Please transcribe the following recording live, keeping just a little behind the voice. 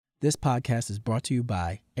This podcast is brought to you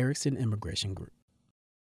by Erickson Immigration Group.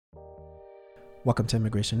 Welcome to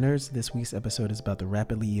Immigration Nerds. This week's episode is about the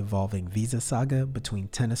rapidly evolving visa saga between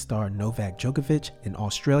tennis star Novak Djokovic in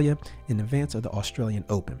Australia in advance of the Australian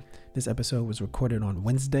Open. This episode was recorded on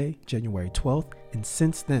Wednesday, January 12th, and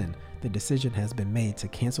since then, the decision has been made to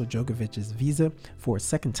cancel Djokovic's visa for a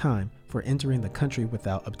second time for entering the country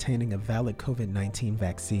without obtaining a valid COVID-19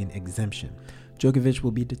 vaccine exemption. Djokovic will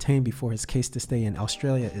be detained before his case to stay in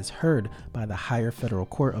Australia is heard by the Higher Federal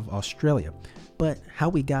Court of Australia. But how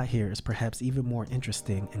we got here is perhaps even more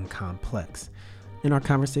interesting and complex. In our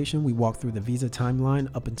conversation, we walk through the visa timeline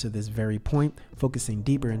up until this very point, focusing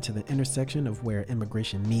deeper into the intersection of where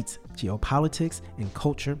immigration meets geopolitics and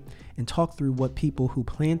culture, and talk through what people who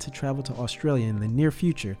plan to travel to Australia in the near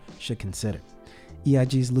future should consider.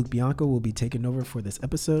 EIG's Luke Bianco will be taking over for this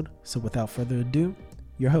episode, so without further ado,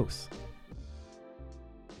 your host.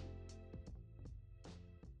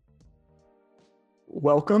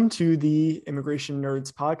 Welcome to the Immigration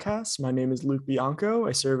Nerds podcast. My name is Luke Bianco.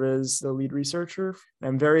 I serve as the lead researcher.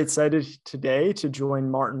 I'm very excited today to join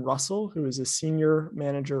Martin Russell, who is a senior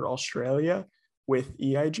manager Australia with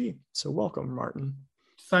EIG. So welcome, Martin.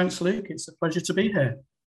 Thanks, Luke. It's a pleasure to be here.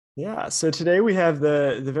 Yeah, so today we have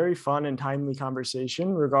the very fun and timely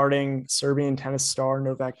conversation regarding Serbian tennis star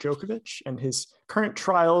Novak Djokovic and his current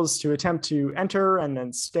trials to attempt to enter and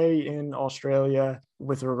then stay in Australia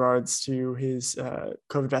with regards to his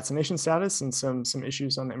COVID vaccination status and some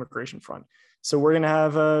issues on the immigration front. So we're going to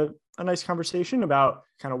have a nice conversation about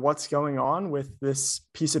kind of what's going on with this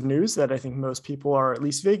piece of news that I think most people are at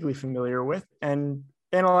least vaguely familiar with and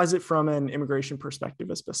analyze it from an immigration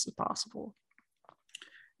perspective as best as possible.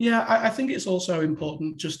 Yeah, I think it's also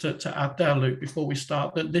important just to add there, Luke, before we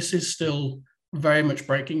start, that this is still very much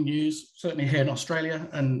breaking news, certainly here in Australia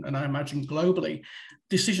and I imagine globally.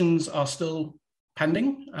 Decisions are still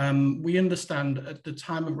pending. We understand at the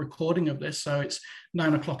time of recording of this, so it's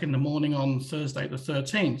 9 o'clock in the morning on Thursday the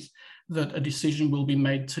 13th, that a decision will be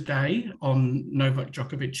made today on Novak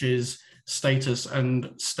Djokovic's status and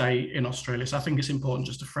stay in Australia. So I think it's important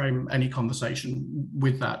just to frame any conversation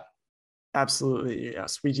with that. Absolutely,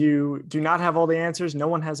 yes. We do not have all the answers. No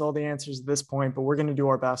one has all the answers at this point, but we're going to do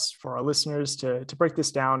our best for our listeners to break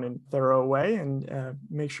this down in a thorough way and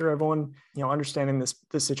make sure everyone, understanding this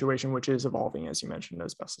situation, which is evolving, as you mentioned,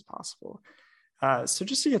 as best as possible. So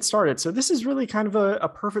just to get started, so this is really kind of a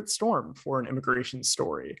perfect storm for an immigration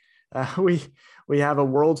story. We have a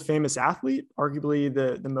world famous athlete, arguably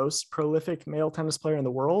the most prolific male tennis player in the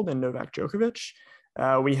world, in Novak Djokovic.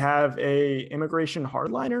 We have a immigration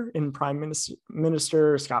hardliner in Prime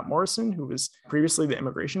Minister Scott Morrison, who was previously the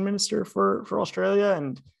immigration minister for Australia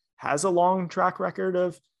and has a long track record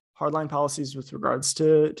of hardline policies with regards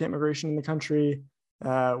to immigration in the country.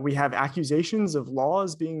 We have accusations of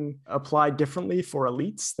laws being applied differently for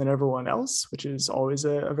elites than everyone else, which is always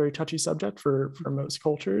a very touchy subject for most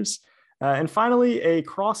cultures. And finally, a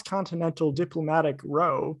cross-continental diplomatic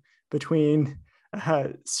row between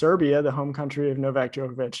Serbia, the home country of Novak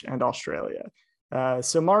Djokovic, and Australia.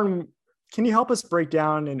 So Martin, can you help us break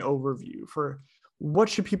down an overview for what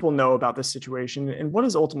should people know about this situation and what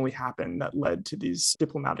has ultimately happened that led to these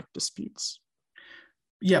diplomatic disputes?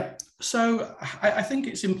 Yeah, so I think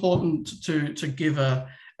it's important to give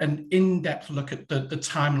an in-depth look at the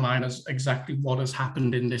timeline as exactly what has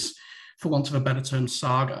happened in this, for want of a better term,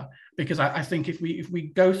 saga. Because I think if we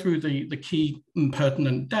go through the key and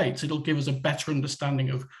pertinent dates, it'll give us a better understanding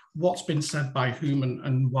of what's been said by whom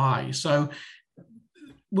and why. So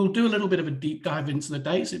we'll do a little bit of a deep dive into the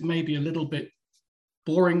dates. It may be a little bit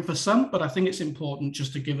boring for some, but I think it's important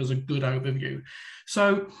just to give us a good overview.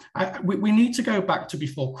 So we need to go back to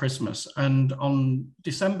before Christmas. And on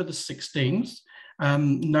December the 16th,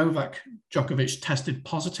 Novak Djokovic tested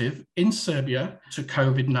positive in Serbia to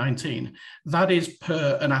COVID-19. That is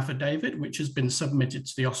per an affidavit which has been submitted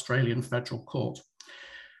to the Australian Federal Court.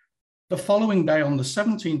 The following day, on the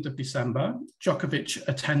 17th of December, Djokovic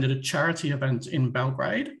attended a charity event in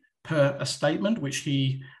Belgrade per a statement which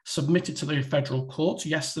he submitted to the Federal Court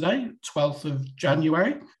yesterday, 12th of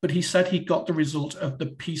January, but he said he got the result of the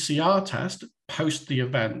PCR test post the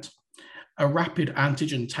event. A rapid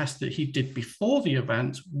antigen test that he did before the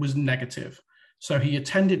event was negative. So he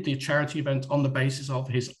attended the charity event on the basis of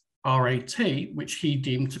his RAT, which he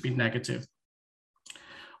deemed to be negative.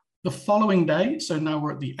 The following day, so now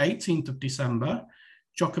we're at the 18th of December,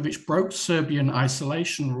 Djokovic broke Serbian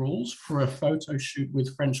isolation rules for a photo shoot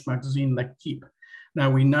with French magazine L'Equipe. Now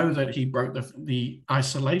we know that he broke the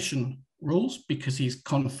isolation rules because he's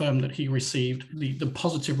confirmed that he received the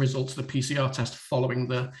positive results of the PCR test following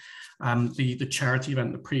the charity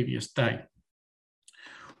event the previous day.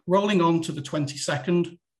 Rolling on to the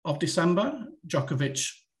 22nd of December, Djokovic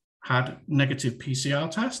had negative PCR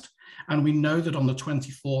test. And we know that on the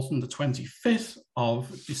 24th and the 25th of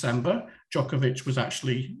December, Djokovic was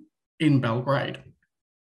actually in Belgrade.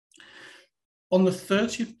 On the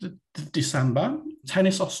 30th of December,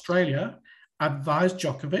 Tennis Australia advised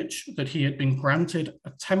Djokovic that he had been granted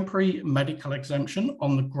a temporary medical exemption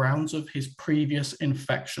on the grounds of his previous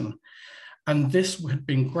infection. And this had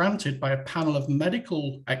been granted by a panel of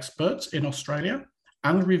medical experts in Australia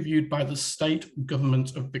and reviewed by the state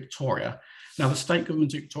government of Victoria. Now, the state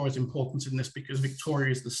government of Victoria is important in this because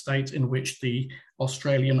Victoria is the state in which the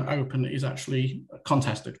Australian Open is actually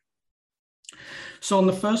contested. So on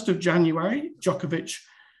the 1st of January, Djokovic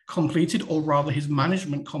completed, or rather his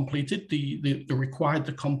management completed,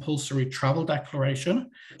 the compulsory travel declaration.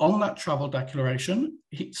 On that travel declaration,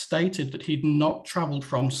 he stated that he'd not traveled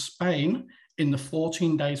from Spain in the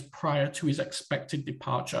 14 days prior to his expected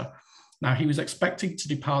departure. Now, he was expected to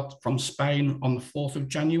depart from Spain on the 4th of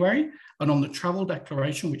January, and on the travel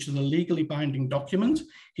declaration, which is a legally binding document,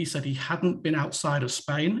 he said he hadn't been outside of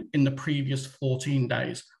Spain in the previous 14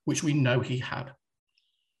 days, which we know he had.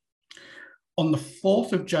 On the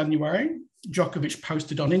 4th of January, Djokovic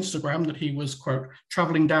posted on Instagram that he was, quote,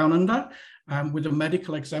 traveling down under with a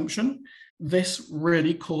medical exemption. This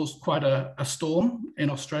really caused quite a storm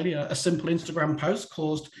in Australia. A simple Instagram post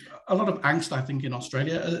caused a lot of angst, I think, in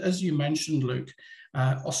Australia. As you mentioned, Luke,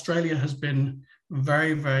 Australia has been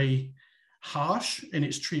very, very harsh in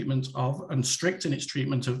its treatment of and strict in its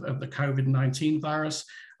treatment of the COVID-19 virus.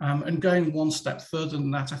 And going one step further than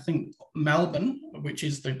that, I think Melbourne, which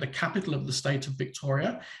is the capital of the state of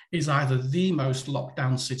Victoria, is either the most locked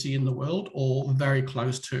down city in the world or very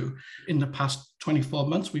close to. In the past 24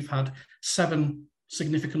 months, we've had 7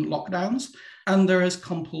 significant lockdowns, and there is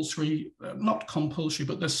not compulsory,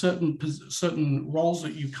 but there's certain roles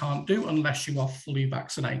that you can't do unless you are fully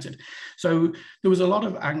vaccinated. So there was a lot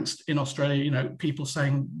of angst in Australia, people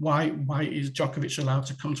saying, why is Djokovic allowed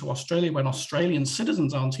to come to Australia when Australian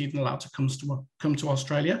citizens aren't even allowed to come to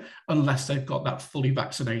Australia unless they've got that fully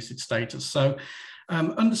vaccinated status? So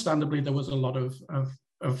understandably, there was a lot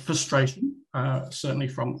of frustration, certainly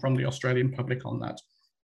from the Australian public on that.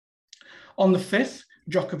 On the 5th,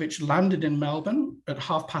 Djokovic landed in Melbourne at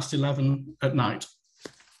 11:30 at night.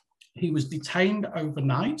 He was detained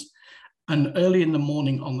overnight, and early in the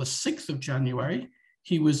morning on the 6th of January,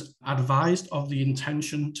 he was advised of the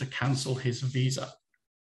intention to cancel his visa.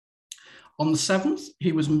 On the 7th,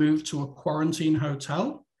 he was moved to a quarantine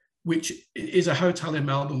hotel, which is a hotel in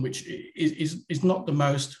Melbourne, which is not the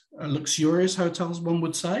most luxurious hotels, one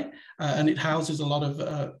would say, and it houses a lot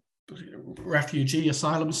of refugee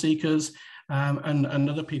asylum seekers, and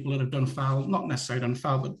other people that have done foul, not necessarily done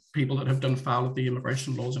foul, but people that have done foul of the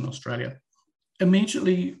immigration laws in Australia.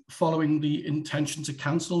 Immediately following the intention to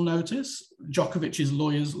cancel notice, Djokovic's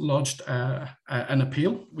lawyers lodged an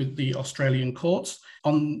appeal with the Australian courts,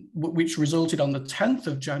 which resulted on the 10th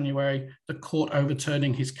of January, the court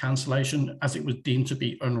overturning his cancellation as it was deemed to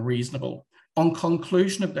be unreasonable. On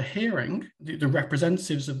conclusion of the hearing, the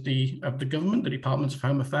representatives of the government, the Department of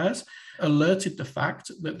Home Affairs, alerted the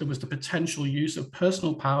fact that there was the potential use of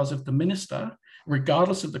personal powers of the minister,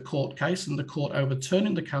 regardless of the court case and the court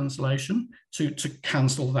overturning the cancellation, to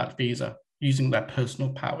cancel that visa using their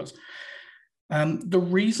personal powers. The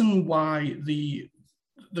reason why the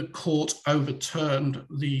court overturned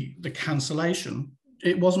the cancellation,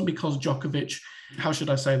 it wasn't because Djokovic, how should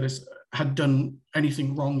I say this, had done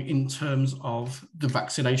anything wrong in terms of the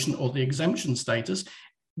vaccination or the exemption status.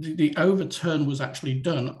 The overturn was actually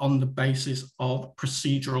done on the basis of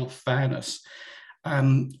procedural fairness.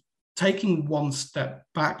 Taking one step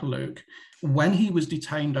back, Luke, when he was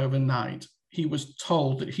detained overnight, he was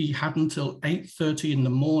told that he had until 8:30 in the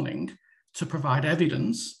morning to provide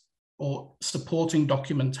evidence or supporting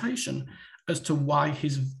documentation as to why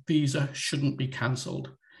his visa shouldn't be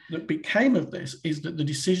cancelled. That became of this is that the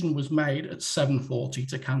decision was made at 7:40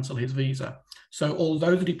 to cancel his visa. So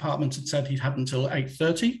although the department had said he'd had until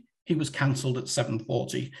 8:30, he was cancelled at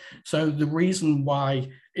 7:40. So the reason why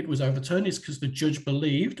it was overturned is because the judge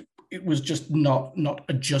believed it was just not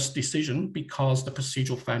a just decision because the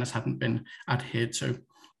procedural fairness hadn't been adhered to.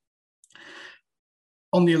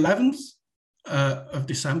 On the 11th of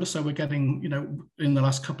December, so we're getting, in the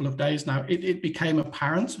last couple of days now, it became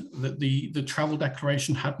apparent that the travel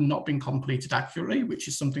declaration had not been completed accurately, which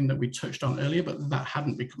is something that we touched on earlier, but that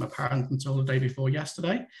hadn't become apparent until the day before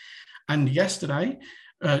yesterday. And yesterday,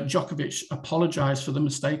 Djokovic apologized for the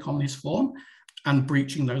mistake on his form and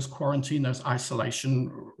breaching those quarantine, those isolation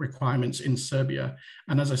requirements in Serbia.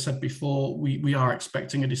 And as I said before, we are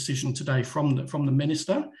expecting a decision today from the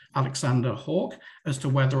minister, Alexander Hawke, as to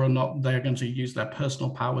whether or not they're going to use their personal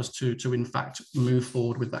powers to in fact move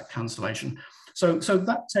forward with that cancellation. So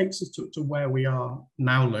that takes us to where we are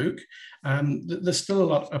now, Luke. There's still a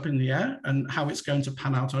lot up in the air, and how it's going to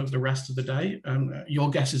pan out over the rest of the day. Your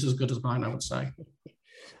guess is as good as mine, I would say.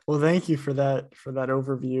 Well, thank you for that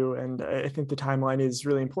overview. And I think the timeline is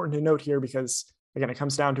really important to note here because, again, it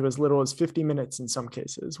comes down to as little as 50 minutes in some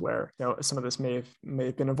cases where some of this may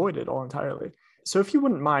have been avoided all entirely. So if you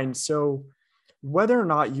wouldn't mind, so whether or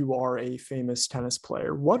not you are a famous tennis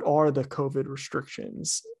player, what are the COVID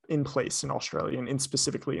restrictions in place in Australia and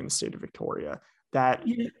specifically in the state of Victoria that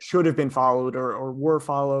should have been followed or were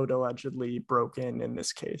followed, allegedly broken in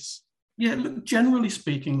this case? Yeah, look, generally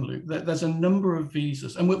speaking, Luke, there's a number of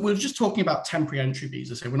visas, and we're just talking about temporary entry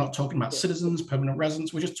visas here. We're not talking about citizens, permanent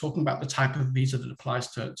residents. We're just talking about the type of visa that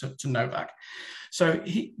applies to Novak. So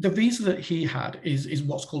the visa that he had is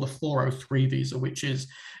what's called a 403 visa, which is,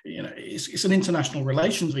 it's an international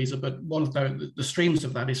relations visa, but one of the streams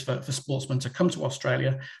of that is for sportsmen to come to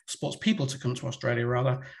Australia, sports people to come to Australia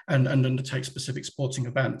rather, and undertake specific sporting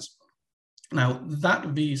events. Now, that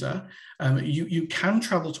visa, you can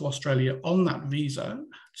travel to Australia on that visa.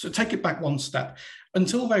 So take it back one step.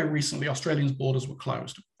 Until very recently, Australians' borders were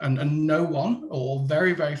closed, and no one, or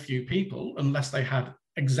very, very few people, unless they had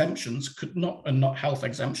exemptions, could not, and not health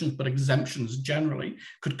exemptions, but exemptions generally,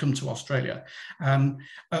 could come to Australia.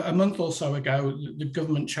 A month or so ago, the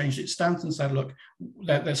government changed its stance and said, look,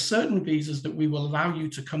 there's certain visas that we will allow you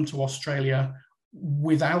to come to Australia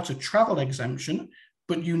without a travel exemption,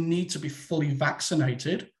 but you need to be fully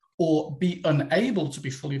vaccinated or be unable to be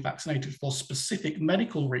fully vaccinated for specific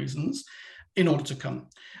medical reasons in order to come.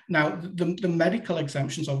 Now, the medical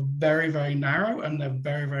exemptions are very, very narrow and they're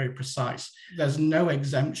very, very precise. There's no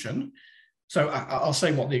exemption. So I'll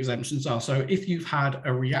say what the exemptions are. So if you've had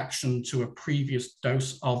a reaction to a previous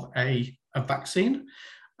dose of a vaccine,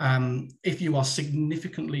 if you are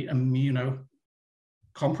significantly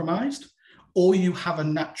immunocompromised, or you have a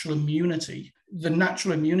natural immunity. The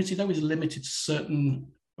natural immunity, though, is limited to certain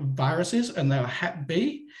viruses, and they're Hep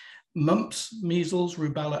B, mumps, measles,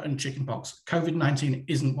 rubella, and chickenpox. COVID-19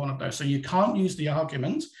 isn't one of those. So you can't use the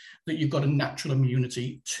argument that you've got a natural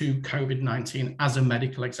immunity to COVID-19 as a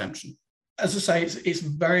medical exemption. As I say, it's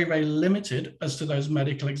very, very limited as to those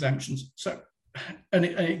medical exemptions. So, and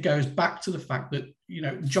it goes back to the fact that,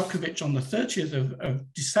 Djokovic on the 30th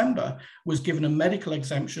of December was given a medical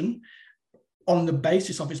exemption on the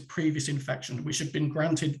basis of his previous infection, which had been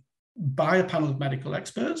granted by a panel of medical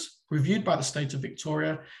experts, reviewed by the state of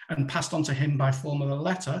Victoria, and passed on to him by form of a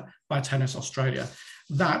letter by Tennis Australia.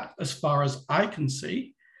 That, as far as I can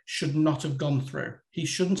see, should not have gone through. He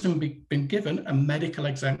shouldn't have been given a medical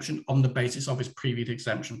exemption on the basis of his previous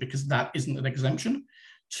exemption, because that isn't an exemption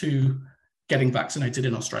to getting vaccinated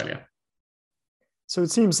in Australia. So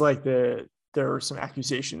it seems like there are some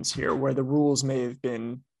accusations here where the rules may have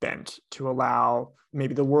been bent to allow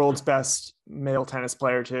maybe the world's best male tennis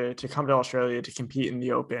player to come to Australia to compete in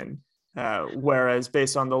the Open, whereas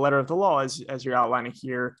based on the letter of the law, as you're outlining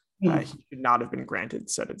here, he should not have been granted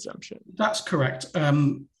said exemption. That's correct.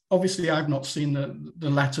 Obviously, I've not seen the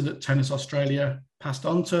letter that Tennis Australia passed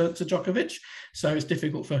on to Djokovic, so it's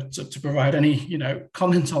difficult to provide any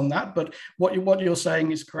comment on that. But what you're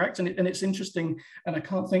saying is correct, and it's interesting. And I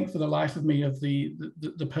can't think for the life of me of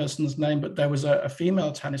the person's name, but there was a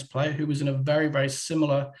female tennis player who was in a very, very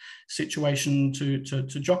similar situation to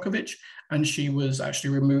Djokovic, and she was actually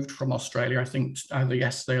removed from Australia, I think either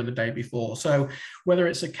yesterday or the day before. So whether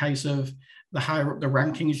it's a case of the higher up the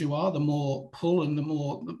rankings you are, the more pull and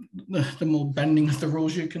the more bending of the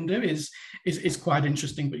rules you can do is quite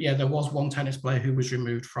interesting. But yeah, there was one tennis player who was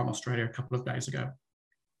removed from Australia a couple of days ago.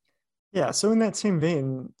 Yeah. So in that same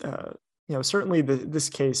vein, certainly this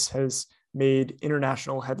case has made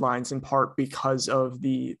international headlines in part because of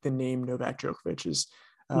the name Novak Djokovic is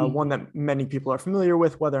one that many people are familiar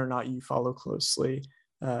with, whether or not you follow closely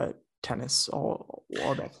tennis all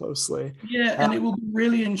that closely. Yeah, and it will be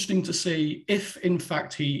really interesting to see if, in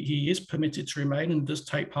fact, he is permitted to remain and does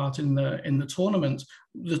take part in the tournament,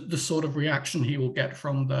 the sort of reaction he will get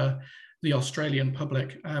from the Australian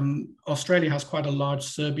public. Australia has quite a large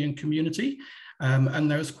Serbian community, and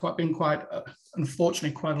there's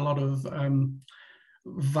unfortunately quite a lot of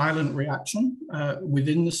violent reaction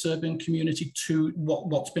within the Serbian community to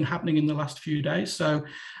what's been happening in the last few days. So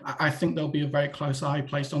I think there'll be a very close eye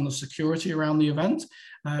placed on the security around the event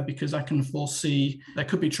because I can foresee there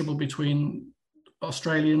could be trouble between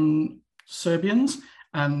Australian Serbians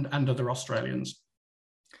and other Australians.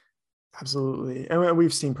 Absolutely. And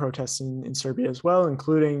we've seen protests in Serbia as well,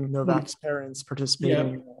 including Novak's parents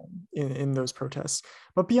participating in those protests.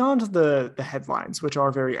 But beyond the headlines, which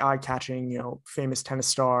are very eye-catching, famous tennis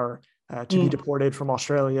star to be deported from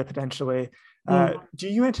Australia potentially, do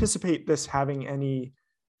you anticipate this having any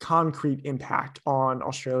concrete impact on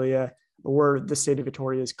Australia or the state of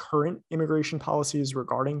Victoria's current immigration policies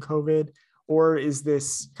regarding COVID? Or is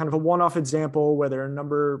this kind of a one-off example where there are a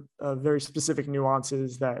number of very specific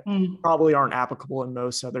nuances that probably aren't applicable in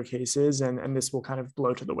most other cases, and this will kind of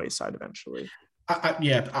blow to the wayside eventually?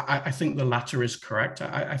 I think the latter is correct.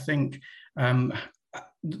 I think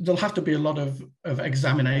there'll have to be a lot of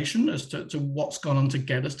examination as to what's gone on to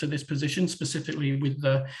get us to this position, specifically with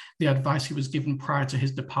the advice he was given prior to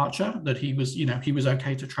his departure, that he was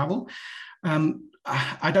okay to travel.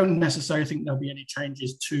 I don't necessarily think there'll be any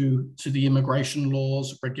changes to the immigration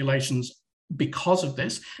laws, regulations because of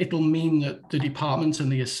this. It'll mean that the department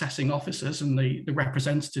and the assessing officers and the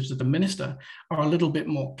representatives of the minister are a little bit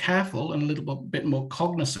more careful and a little bit more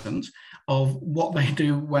cognizant of what they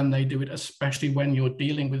do when they do it, especially when you're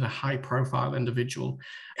dealing with a high-profile individual.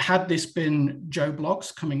 Had this been Joe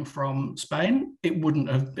Bloggs coming from Spain, it wouldn't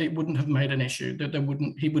have made an issue.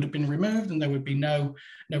 He would have been removed, and there would be no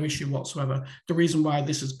issue whatsoever. The reason why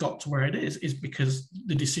this has got to where it is because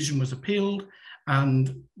the decision was appealed,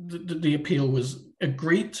 and the appeal was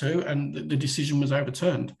agreed to, and the decision was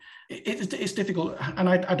overturned. It's difficult, and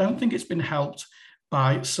I don't think it's been helped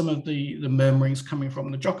by some of the murmurings coming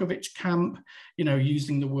from the Djokovic camp,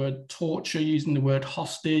 using the word torture, using the word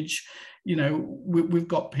hostage. We've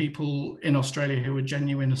got people in Australia who are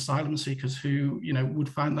genuine asylum seekers who, would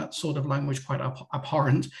find that sort of language quite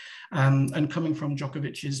abhorrent. And coming from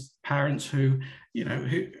Djokovic's parents and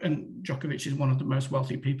Djokovic is one of the most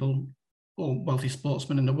wealthy people or wealthy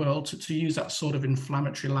sportsmen in the world, to use that sort of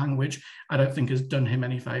inflammatory language, I don't think has done him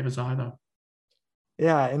any favors either.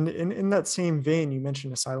 Yeah, and in that same vein, you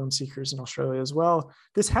mentioned asylum seekers in Australia as well.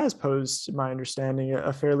 This has posed, in my understanding,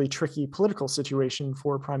 a fairly tricky political situation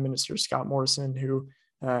for Prime Minister Scott Morrison, who,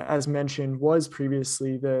 as mentioned, was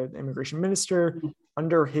previously the immigration minister.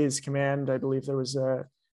 Under his command, I believe there was an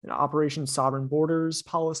Operation Sovereign Borders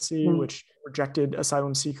policy, which rejected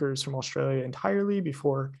asylum seekers from Australia entirely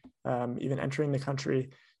before even entering the country.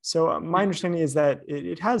 So my understanding is that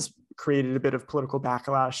it has created a bit of political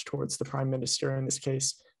backlash towards the prime minister in this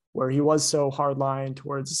case, where he was so hardline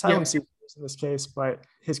towards asylum seekers in this case, but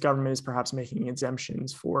his government is perhaps making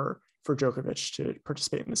exemptions for Djokovic to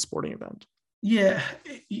participate in the sporting event. Yeah,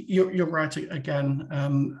 you're right again.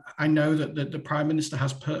 I know that the prime minister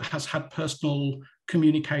has had personal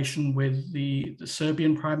communication with the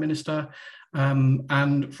Serbian prime minister,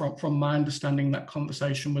 and from my understanding, that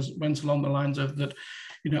conversation went along the lines of that.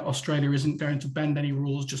 Australia isn't going to bend any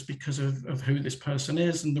rules just because of who this person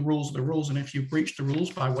is, and the rules are the rules. And if you breach the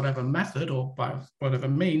rules by whatever method or by whatever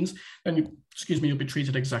means, then you'll be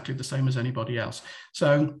treated exactly the same as anybody else.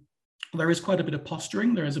 So there is quite a bit of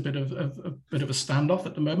posturing. There is a bit of a standoff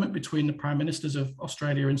at the moment between the prime ministers of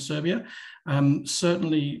Australia and Serbia.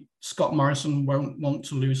 Certainly, Scott Morrison won't want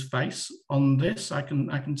to lose face on this. I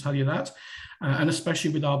can tell you that. And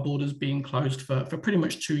especially with our borders being closed for pretty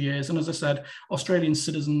much 2 years. And as I said, Australian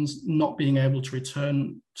citizens not being able to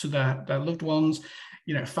return to their loved ones,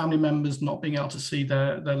 family members not being able to see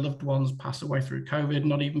their loved ones pass away through COVID,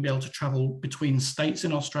 not even be able to travel between states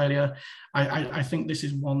in Australia. I think this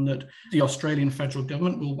is one that the Australian federal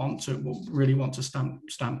government will really want to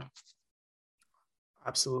stamp.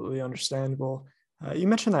 Absolutely understandable. You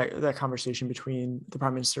mentioned that conversation between the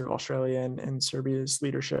Prime Minister of Australia and Serbia's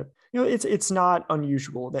leadership. It's not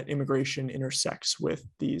unusual that immigration intersects with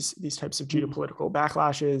these types of geopolitical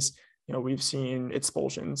backlashes. We've seen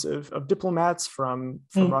expulsions of diplomats from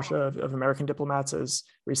Russia, of American diplomats, as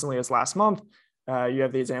recently as last month. You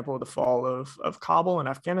have the example of the fall of Kabul in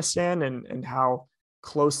Afghanistan, and how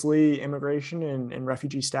closely immigration and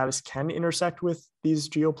refugee status can intersect with these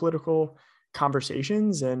geopolitical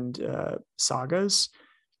conversations and sagas.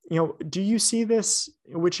 Do you see this,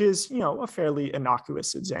 which is, a fairly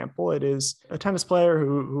innocuous example? It is a tennis player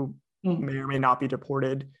who may or may not be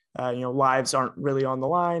deported. Lives aren't really on the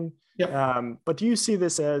line. Yep. But do you see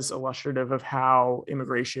this as illustrative of how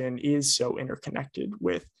immigration is so interconnected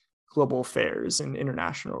with global affairs and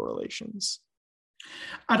international relations?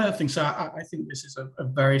 I don't think so. I think this is a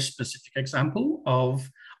very specific example of,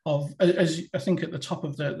 as I think at the top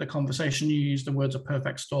of the conversation, you used the words "a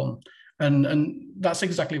perfect storm," and that's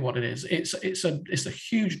exactly what it is. It's a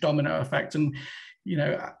huge domino effect, and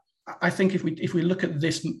I think if we look at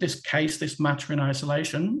this case, this matter in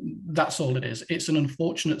isolation, that's all it is. It's an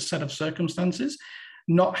unfortunate set of circumstances,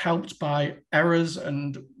 not helped by errors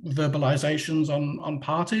and verbalizations on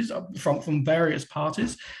parties from various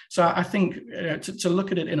parties. So I think to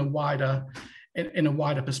look at it in a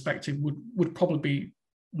wider perspective would probably be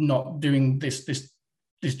not doing this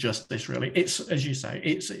justice, really. It's, as you say,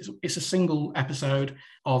 it's a single episode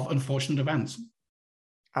of unfortunate events.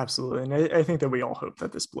 Absolutely. And I think that we all hope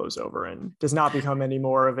that this blows over and does not become any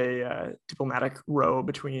more of a diplomatic row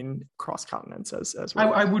between cross continents as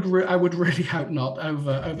well. I would really hope not,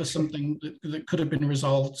 over something that could have been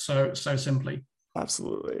resolved so simply.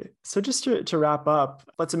 Absolutely. So just to wrap up,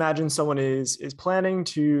 let's imagine someone is planning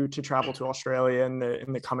to travel to Australia in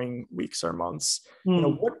the coming weeks or months. You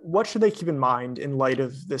know, what should they keep in mind in light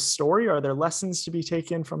of this story? Are there lessons to be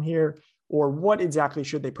taken from here? Or what exactly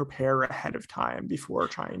should they prepare ahead of time before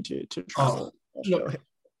trying to travel? Look,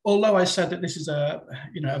 although I said that this is a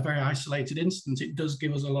very isolated instance, it does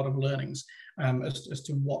give us a lot of learnings as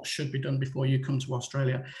to what should be done before you come to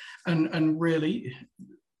Australia. And really,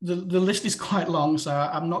 the list is quite long, so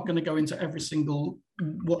I'm not going to go into every single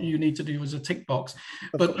what you need to do as a tick box.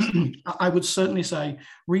 But I would certainly say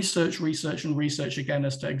research again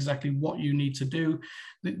as to exactly what you need to do.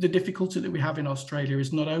 The difficulty that we have in Australia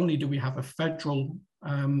is not only do we have a federal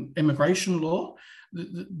immigration law,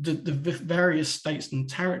 the various states and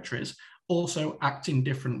territories also act in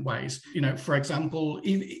different ways. You know, for example,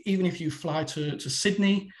 even if you fly to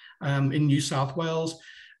Sydney in New South Wales,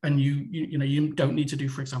 and you don't need to do,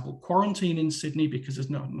 for example, quarantine in Sydney because there's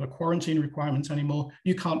no quarantine requirements anymore.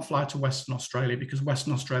 You can't fly to Western Australia because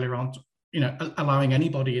Western Australia aren't, allowing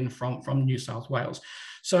anybody in from New South Wales.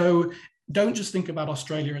 So don't just think about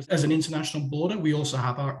Australia as an international border. We also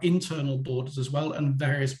have our internal borders as well, and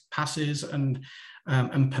various passes and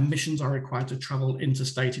permissions are required to travel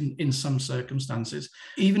interstate in some circumstances.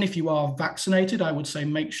 Even if you are vaccinated, I would say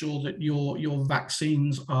make sure that your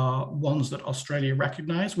vaccines are ones that Australia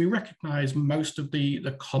recognise. We recognise most of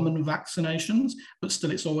the common vaccinations, but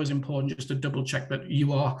still it's always important just to double check that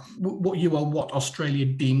you are what Australia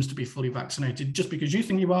deems to be fully vaccinated. Just because you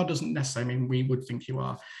think you are doesn't necessarily mean we would think you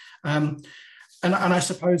are. And I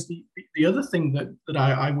suppose the other thing that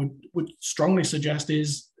I would strongly suggest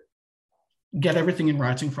is get everything in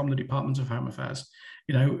writing from the Department of Home Affairs.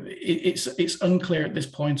 You know, it's unclear at this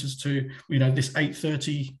point as to, this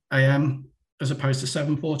 8:30 a.m. as opposed to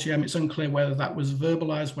 7:40 a.m. It's unclear whether that was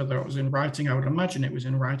verbalized, whether it was in writing. I would imagine it was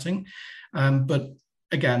in writing. But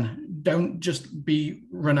again, don't just be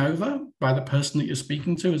run over by the person that you're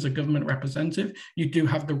speaking to as a government representative. You do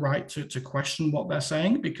have the right to question what they're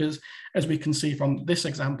saying, because as we can see from this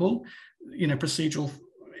example, procedural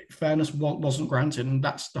fairness wasn't granted, and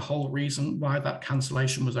that's the whole reason why that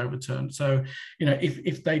cancellation was overturned. So,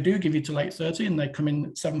 if they do give you till 8:30 and they come in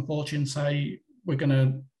at 7:40 and say, we're going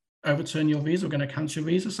to overturn your visa, we're going to cancel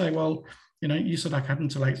your visa, say, well, you said I had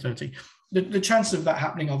until 8:30. The chances of that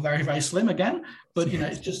happening are very, very slim again, but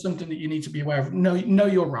it's just something that you need to be aware of. Know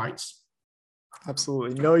your rights.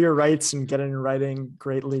 Absolutely. Know your rights and get in writing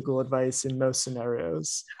great legal advice in most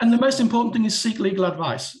scenarios. And the most important thing is seek legal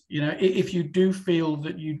advice. If you do feel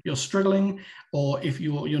that you're struggling, or if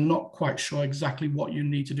you're not quite sure exactly what you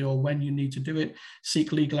need to do or when you need to do it,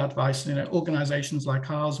 seek legal advice. Organizations like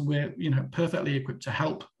ours, we're perfectly equipped to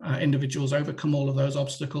help individuals overcome all of those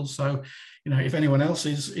obstacles. So, if anyone else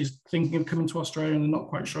is thinking of coming to Australia and they're not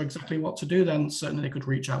quite sure exactly what to do, then certainly they could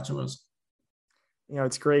reach out to us.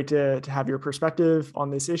 It's great to have your perspective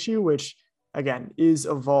on this issue, which again is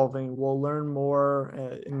evolving. We'll learn more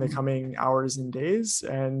in the coming hours and days.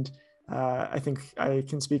 And I think I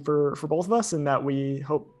can speak for both of us in that we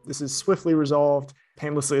hope this is swiftly resolved,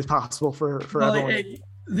 painlessly as possible for everyone.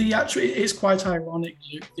 It's quite ironic.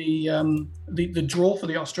 The draw for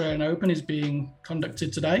the Australian Open is being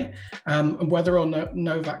conducted today, and whether or not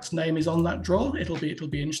Novak's name is on that draw, it'll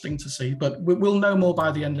be interesting to see. But we'll know more by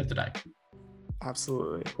the end of the day.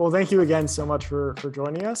 Absolutely. Well, thank you again so much for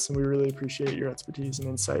joining us, and we really appreciate your expertise and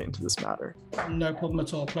insight into this matter. No problem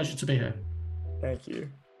at all. Pleasure to be here. Thank you.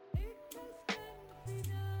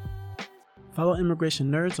 Follow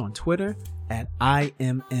Immigration Nerds on Twitter at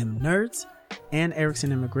IMMNerds and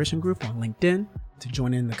Erickson Immigration Group on LinkedIn to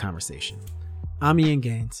join in the conversation. I'm Ian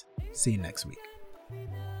Gaines. See you next week.